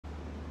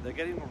They're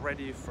getting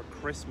ready for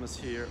Christmas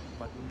here,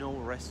 but no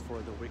rest for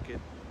the wicked.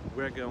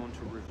 We're going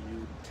to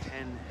review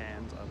 10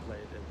 hands I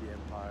played at the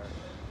Empire.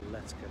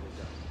 Let's get it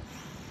done.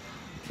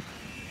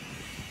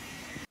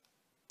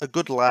 A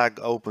good lag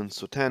opens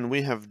to 10.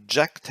 We have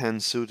Jack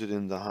 10 suited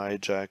in the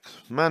hijack.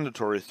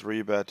 Mandatory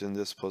 3-bet in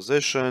this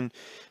position.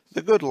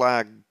 The good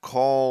lag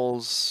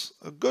calls.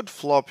 A good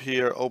flop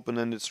here,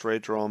 open-ended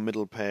straight draw,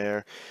 middle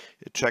pair.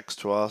 It checks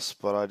to us,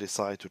 but I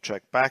decide to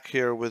check back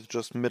here with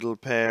just middle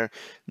pair.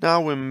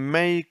 Now we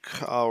make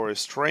our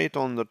straight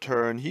on the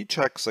turn. He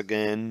checks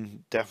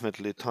again.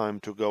 Definitely time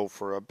to go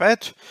for a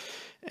bet.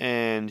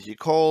 And he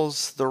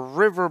calls. The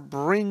river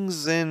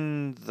brings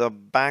in the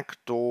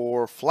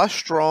backdoor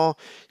flush draw.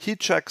 He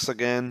checks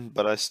again,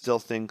 but I still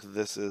think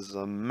this is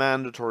a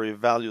mandatory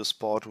value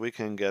spot. We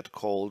can get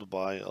called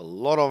by a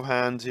lot of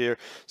hands here.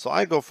 So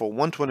I go for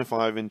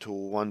 125 into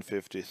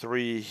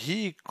 153.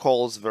 He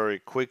calls very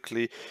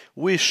quickly.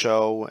 We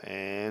show,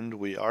 and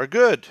we are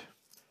good.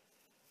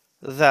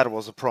 That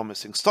was a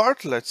promising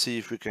start. Let's see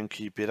if we can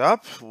keep it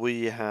up.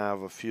 We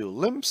have a few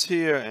limps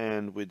here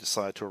and we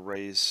decide to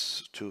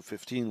raise to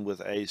 15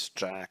 with ace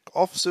jack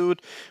offsuit.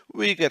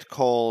 We get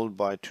called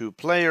by two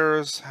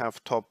players,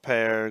 have top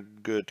pair,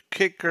 good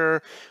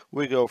kicker.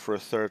 We go for a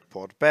third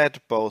pot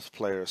bet, both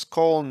players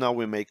call. Now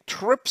we make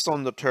trips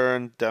on the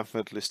turn,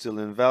 definitely still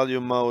in value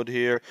mode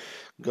here.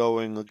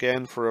 Going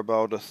again for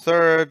about a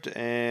third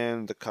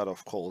and the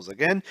cutoff calls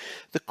again.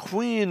 The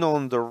queen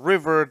on the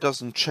river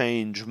doesn't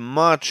change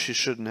much. He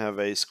shouldn't have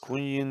ace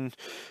queen.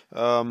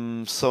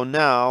 So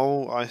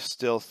now I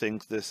still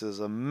think this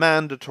is a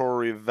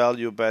mandatory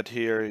value bet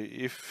here.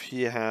 If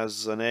he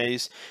has an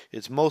ace,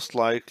 it's most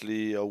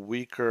likely a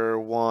weaker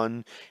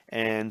one,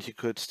 and he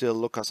could still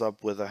look us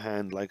up with a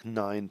hand like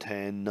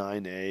 9-10,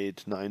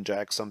 9-8,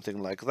 9-jack,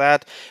 something like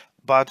that.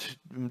 But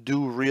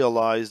do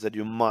realize that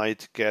you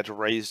might get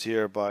raised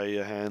here by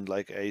a hand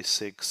like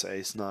ace-6,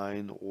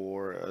 ace-9,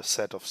 or a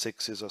set of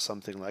sixes or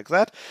something like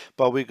that.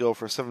 But we go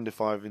for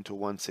 75 into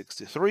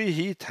 163.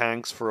 He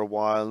tanks for a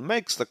while,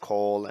 makes the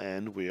call,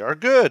 and we are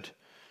good.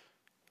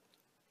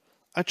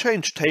 I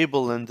changed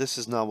table and this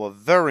is now a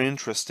very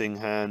interesting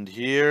hand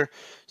here.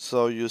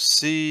 So you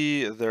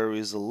see there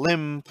is a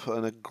limp,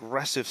 an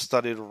aggressive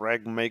studied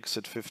reg makes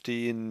it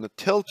 15, a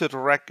tilted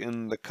reg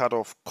in the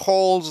cutoff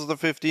calls the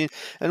 15,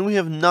 and we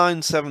have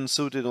 9-7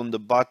 suited on the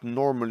button.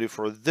 Normally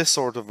for this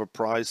sort of a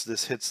price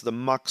this hits the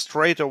muck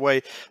straight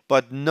away,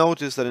 but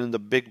notice that in the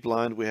big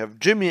blind we have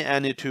Jimmy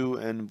any two,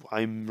 and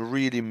I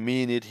really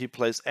mean it. He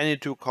plays any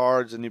two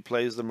cards and he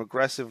plays them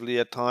aggressively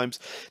at times.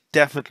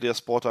 Definitely a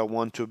spot I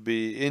want to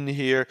be in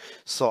here,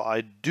 so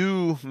I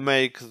do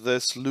make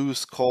this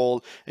loose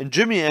call, and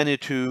Jimmy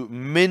Any2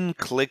 min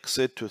clicks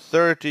it to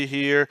 30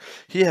 here.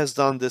 He has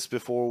done this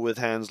before with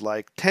hands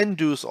like 10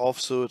 deuce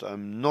offsuit,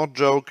 I'm not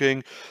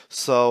joking.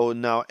 So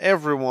now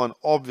everyone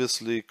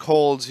obviously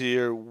calls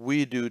here,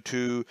 we do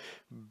too.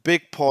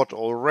 Big pot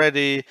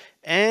already,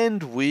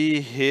 and we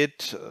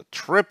hit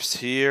trips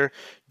here.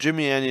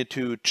 Jimmy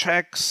Any2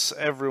 checks,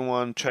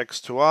 everyone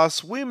checks to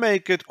us. We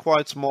make it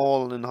quite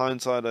small. In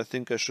hindsight, I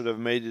think I should have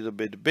made it a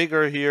bit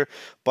bigger here,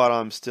 but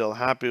I'm still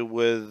happy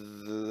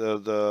with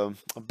the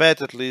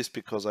bet at least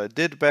because I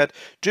did bet.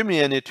 Jimmy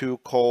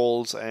Any2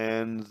 calls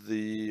and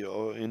the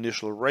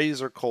initial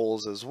raiser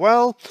calls as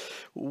well.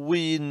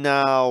 We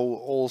now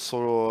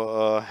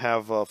also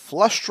have a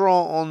flush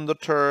draw on the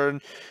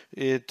turn.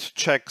 It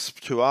checks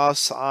to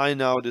us. I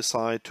now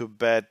decide to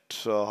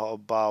bet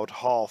about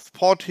half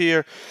pot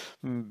here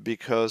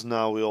because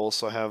now we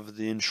also have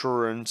the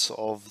insurance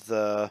of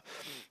the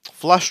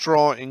flush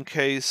draw in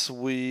case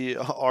we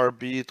are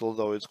beat,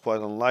 although it's quite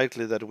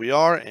unlikely that we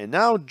are. And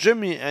now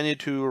Jimmy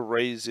Any2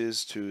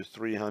 raises to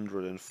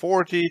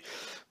 340,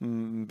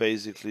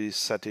 basically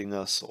setting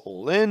us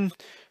all in.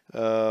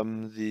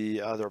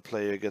 The other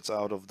player gets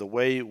out of the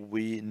way.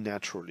 We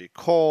naturally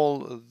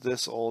call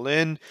this all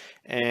in,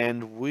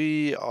 and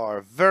we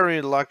are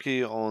very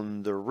lucky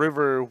on the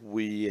river.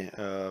 We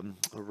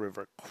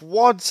river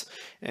quads,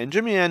 and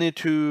Jimmy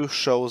Any2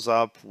 shows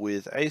up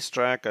with ace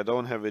jack. I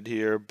don't have it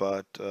here,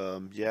 but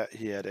yeah,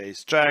 he had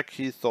ace jack.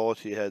 He thought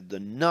he had the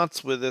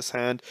nuts with his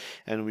hand,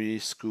 and we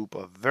scoop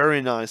a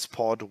very nice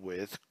pot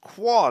with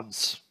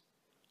quads.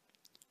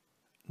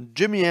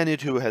 Jimmy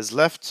Any2 has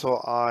left,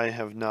 so I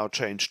have now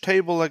changed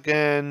table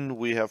again.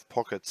 We have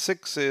pocket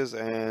sixes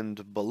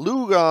and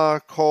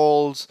Beluga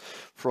calls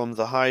from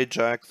the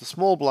hijack. The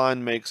small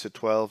blind makes it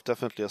 12,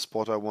 definitely a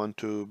spot I want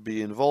to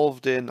be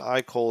involved in.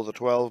 I call the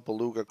 12,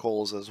 Beluga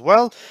calls as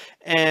well,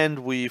 and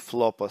we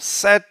flop a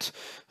set.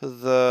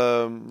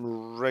 The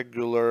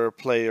regular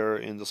player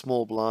in the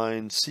small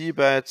blind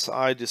c-bets.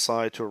 I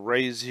decide to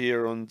raise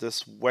here on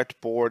this wet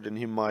board, and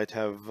he might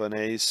have an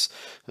ace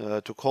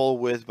to call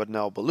with, but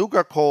now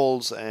Beluga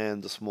calls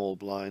and the small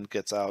blind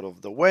gets out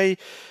of the way.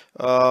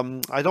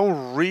 I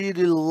don't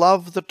really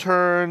love the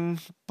turn,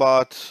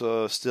 but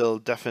still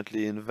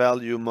definitely in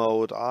value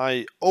mode.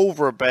 I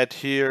overbet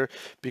here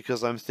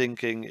because I'm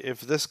thinking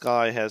if this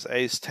guy has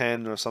ace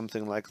 10 or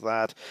something like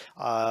that,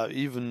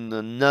 even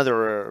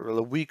another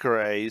weaker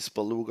ace,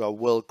 Beluga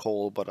will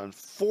call, but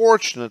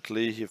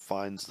unfortunately he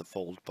finds the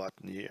fold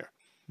button here.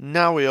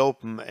 Now we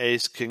open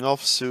ace king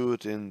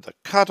offsuit in the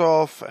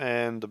cutoff,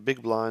 and the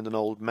big blind, an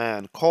old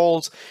man,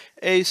 calls.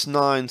 Ace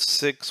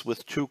 9-6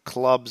 with 2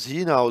 clubs.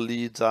 He now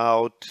leads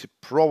out. He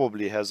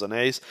probably has an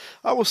ace.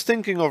 I was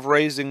thinking of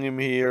raising him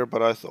here,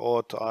 but I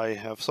thought I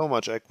have so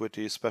much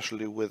equity,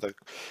 especially with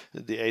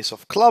the ace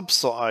of clubs,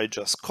 so I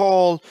just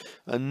call.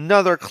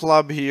 Another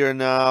club here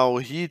now.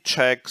 He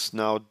checks.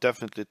 Now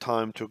definitely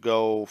time to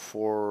go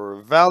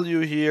for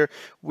value here.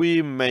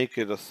 We make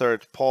it a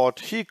third pot.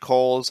 He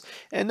calls,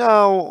 and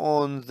now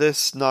on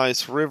this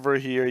nice river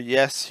here,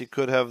 yes, he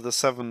could have the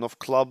 7 of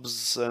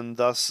clubs and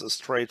thus a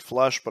straight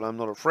flush, but I'm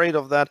not afraid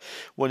of that.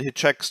 When he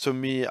checks to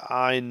me,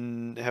 I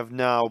have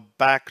now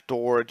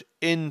backdoored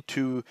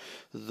into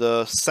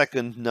the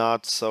second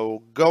nut,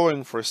 so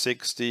going for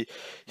 60.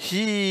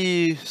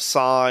 He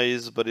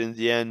sighs, but in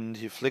the end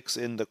he flicks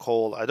in the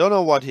call. I don't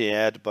know what he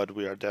had, but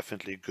we are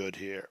definitely good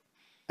here.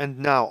 And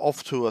now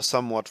off to a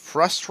somewhat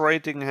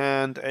frustrating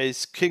hand,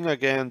 ace king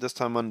again, this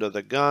time under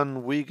the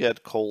gun. We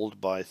get called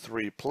by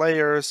 3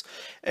 players.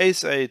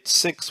 Ace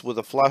 8-6 with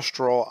a flush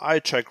draw. I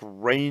check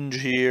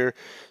range here,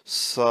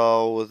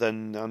 so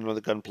then under the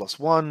gun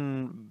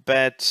 +1,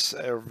 bet,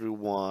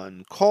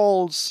 everyone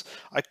calls.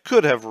 I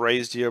could have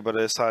raised here, but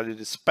I decided,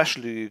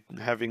 especially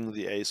having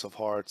the ace of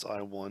hearts,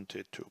 I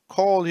wanted to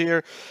call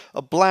here.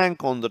 A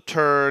blank on the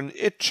turn,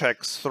 it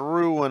checks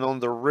through, and on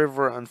the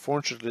river,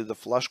 unfortunately the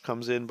flush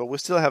comes in, but we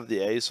still have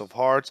the ace of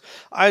hearts.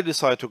 I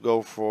decide to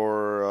go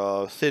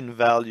for thin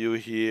value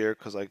here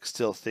because I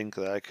still think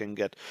that I can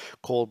get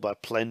called by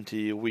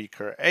plenty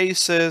weaker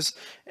aces,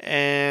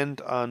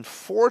 and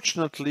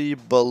unfortunately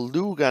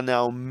Beluga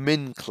now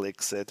min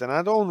clicks it, and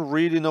I don't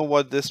really know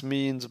what this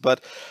means,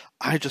 but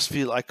I just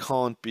feel I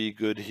can't be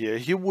good here.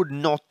 He would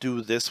not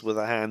do this with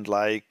a hand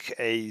like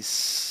ace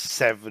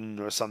 7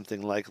 or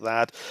something like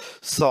that.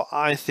 So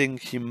I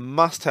think he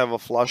must have a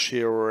flush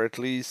here, or at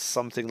least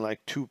something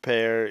like 2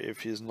 pair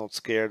if he's not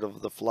scared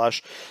of the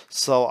flush.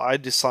 So I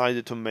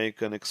decided to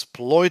make an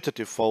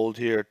exploitative fold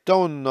here.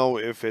 Don't know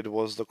if it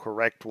was the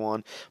correct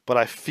one, but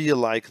I feel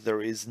like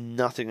there is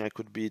nothing I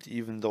could beat,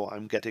 even though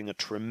I'm getting a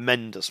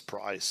tremendous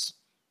price.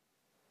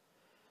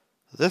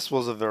 This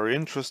was a very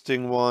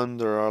interesting one.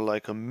 There are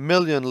like a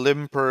million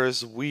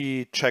limpers.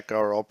 We check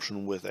our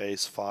option with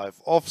ace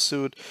 5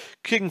 offsuit,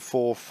 king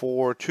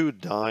 4-4, 2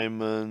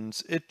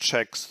 diamonds. It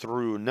checks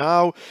through.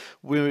 Now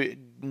we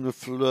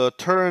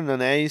turn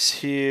an ace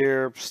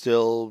here,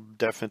 still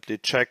definitely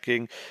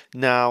checking.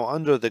 Now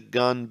under the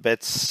gun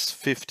bets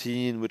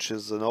 15, which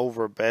is an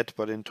over bet,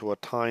 but into a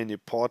tiny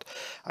pot.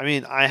 I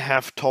mean, I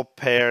have top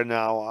pair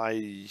now.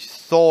 I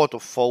thought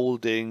of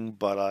folding,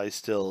 but I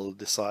still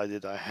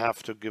decided I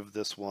have to give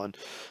this one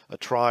a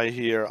try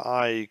here.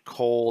 I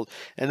called,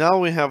 and now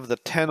we have the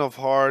 10 of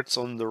hearts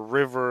on the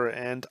river,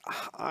 and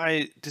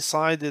I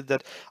decided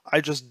that I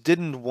just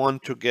didn't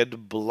want to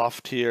get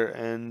bluffed here.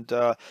 And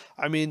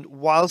I mean,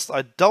 whilst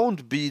I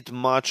don't beat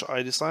much,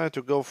 I decided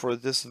to go for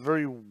this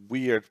very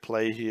weird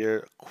play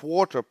here,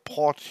 quarter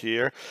pot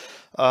here.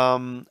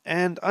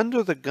 And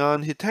under the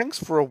gun he tanks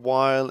for a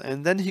while,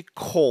 and then he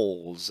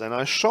calls, and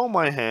I show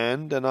my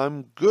hand, and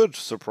I'm good,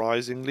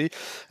 surprisingly.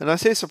 And I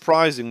say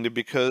surprisingly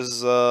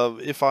because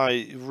if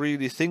I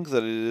really think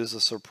that it is a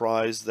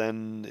surprise,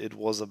 then it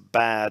was a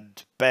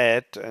bad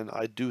bet, and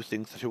I do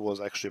think that it was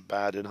actually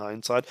bad in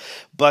hindsight.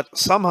 But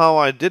somehow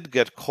I did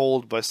get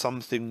called by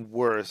something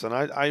worse, and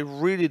I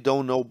really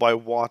don't know by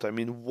what. I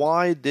mean,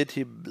 why did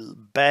he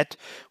bet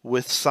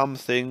with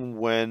something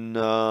when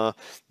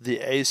the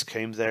ace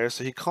came there?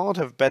 So he can't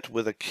have bet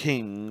with a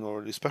king,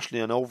 or especially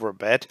an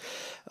overbet.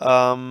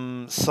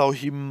 So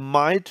he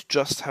might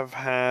just have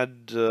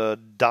had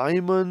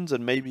diamonds,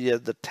 and maybe he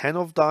had the 10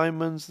 of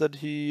diamonds that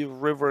he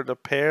rivered a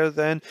pair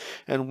then,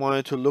 and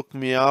wanted to look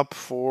me up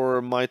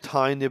for my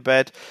tiny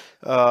bet.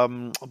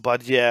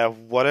 But yeah,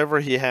 whatever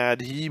he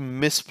had, he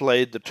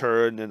misplayed the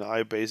turn, and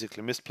I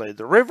basically misplayed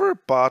the river,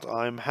 but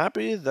I'm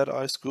happy that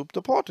I scooped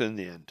the pot in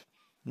the end.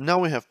 Now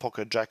we have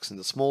pocket jacks in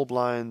the small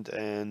blind,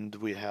 and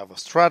we have a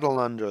straddle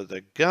under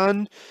the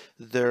gun.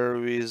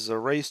 There is a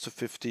raise to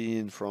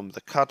 15 from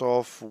the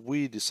cutoff.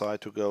 We decide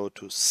to go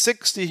to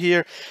 60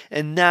 here,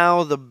 and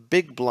now the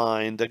big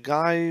blind, the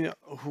guy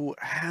who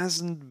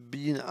hasn't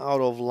been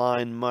out of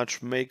line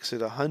much, makes it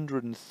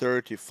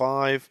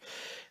 135.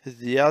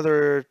 The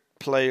other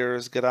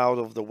players get out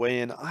of the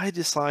way, and I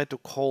decide to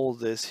call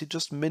this. He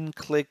just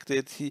min-clicked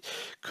it. He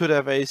could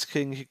have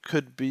ace-king. He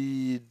could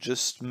be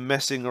just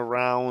messing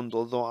around,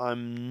 although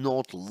I'm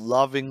not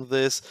loving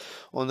this.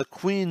 On the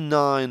queen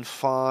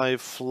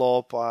 9-5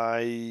 flop,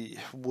 I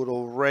would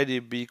already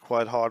be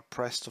quite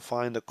hard-pressed to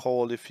find a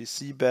call if he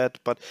c-bet,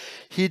 but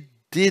he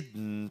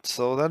didn't,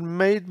 so that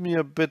made me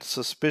a bit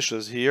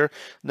suspicious here.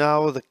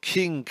 Now the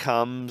king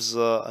comes,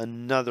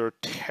 another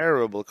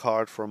terrible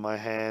card for my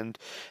hand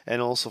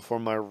and also for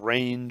my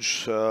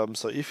range. So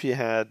if he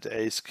had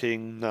ace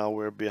king, now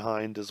we're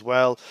behind as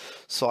well.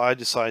 So I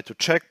decide to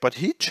check, but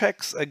he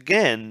checks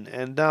again,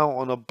 and now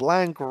on a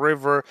blank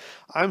river,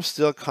 I'm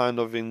still kind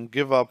of in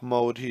give up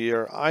mode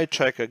here. I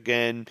check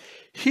again.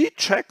 He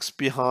checks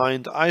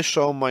behind, I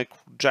show my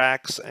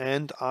jacks,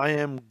 and I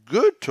am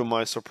good to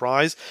my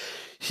surprise.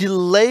 He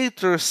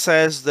later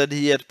says that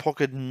he had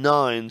pocket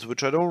nines,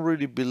 which I don't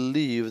really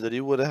believe that he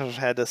would have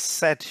had a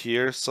set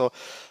here, so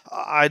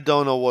I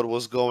don't know what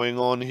was going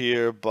on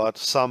here, but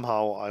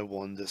somehow I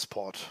won this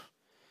pot.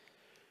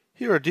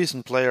 Here a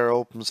decent player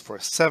opens for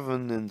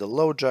 7 in the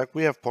low jack.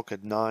 We have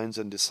pocket 9s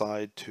and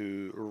decide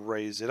to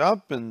raise it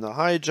up in the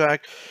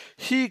hijack.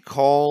 He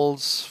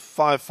calls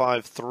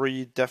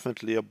 5-5-3,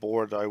 definitely a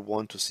board I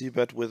want to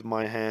c-bet with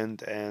my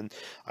hand, and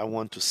I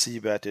want to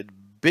c-bet it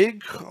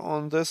big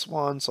on this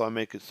one, so I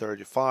make it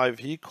 35.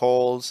 He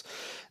calls.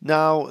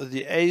 Now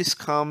the ace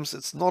comes.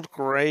 It's not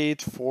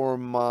great for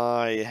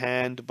my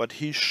hand, but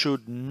he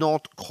should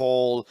not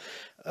call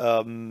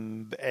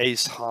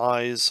ace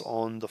highs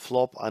on the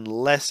flop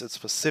unless it's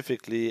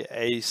specifically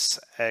ace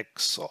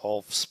x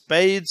of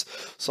spades.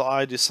 So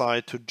I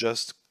decide to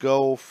just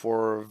go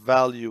for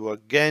value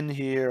again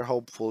here,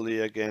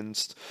 hopefully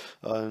against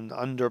an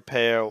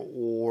underpair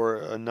or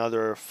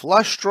another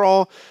flush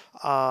draw.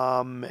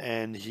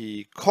 And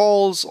he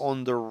calls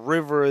on the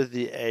river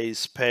the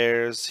ace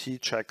pairs. He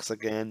checks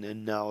again,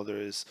 and now there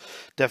is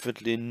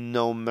definitely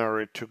no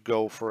merit to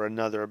go for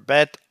another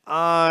bet.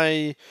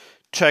 I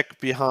check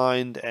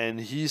behind, and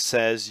he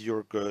says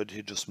you're good.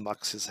 He just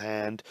mucks his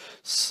hand,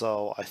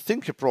 so I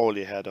think he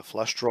probably had a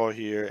flush draw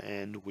here,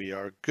 and we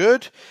are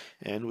good,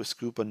 and we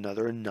scoop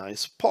another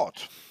nice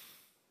pot.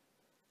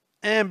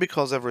 And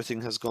because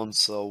everything has gone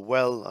so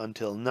well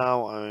until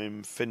now,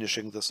 I'm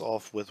finishing this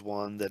off with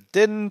one that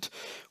didn't.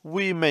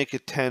 We make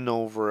it 10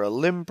 over a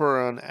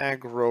limper. An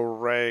aggro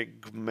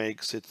reg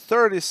makes it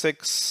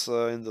 36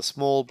 in the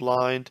small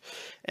blind.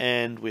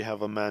 And we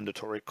have a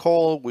mandatory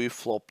call. We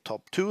flop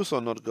top 2, so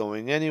not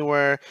going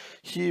anywhere.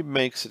 He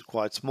makes it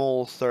quite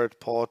small. Third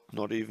pot,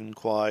 not even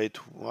quite.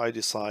 I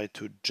decide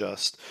to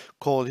just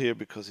call here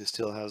because he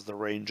still has the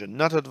range and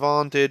nut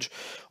advantage.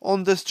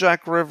 On this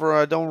jack river,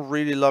 I don't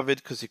really love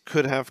it because he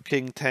could have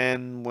king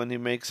 10 when he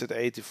makes it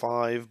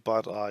 85,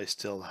 but I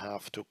still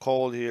have to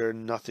call here,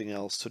 nothing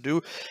else to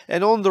do.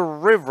 And on the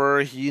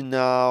river, he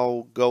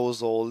now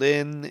goes all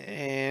in,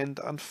 and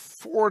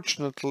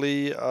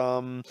unfortunately,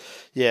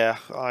 yeah,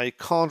 I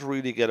can't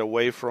really get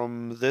away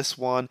from this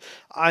one.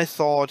 I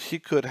thought he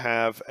could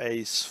have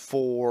ace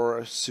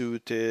 4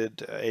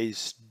 suited,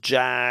 ace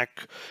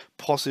jack,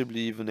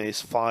 possibly even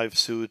ace 5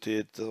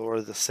 suited,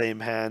 or the same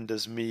hand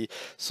as me.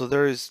 So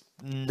there is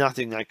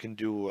nothing I can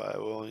do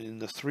in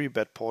the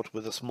 3-bet pot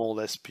with a small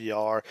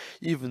SPR,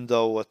 even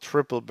though a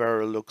triple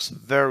barrel looks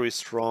very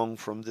strong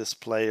from this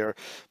player,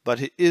 but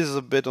he is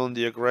a bit on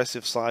the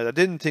aggressive side. I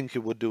didn't think he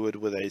would do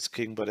it with ace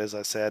king, but as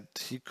I said,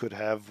 he could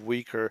have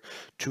weaker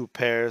 2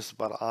 pairs,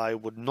 but I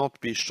would not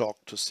be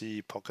shocked to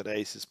see pocket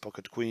aces,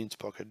 pocket queens,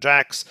 pocket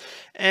jacks,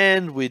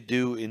 and we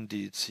do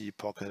indeed see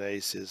pocket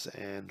aces,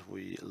 and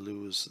we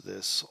lose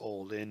this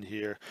all in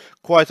here.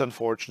 Quite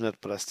unfortunate,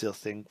 but I still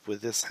think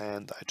with this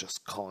hand I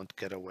just can't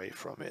get away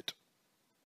from it.